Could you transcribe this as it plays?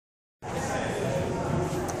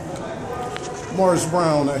Morris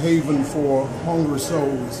Brown, a haven for hungry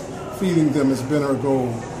souls. Feeding them has been our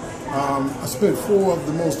goal. I spent 4 of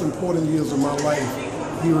the most important years of my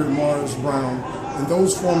life here at Morris Brown, and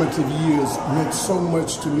those formative years meant so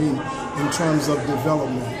much to me in terms of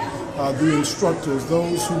development. The instructors,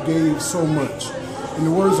 those who gave so much. In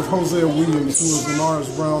the words of Hosea Williams, who is a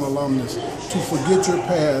Morris Brown alumnus, to forget your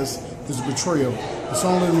past is betrayal. It's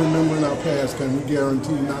only in remembering our past can we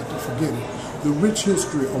guarantee not to forget it. The rich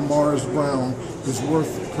history of Morris Brown is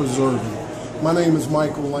worth preserving. My name is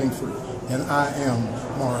Michael Langford, and I am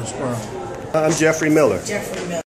Morris Brown. I'm Jeffrey Miller.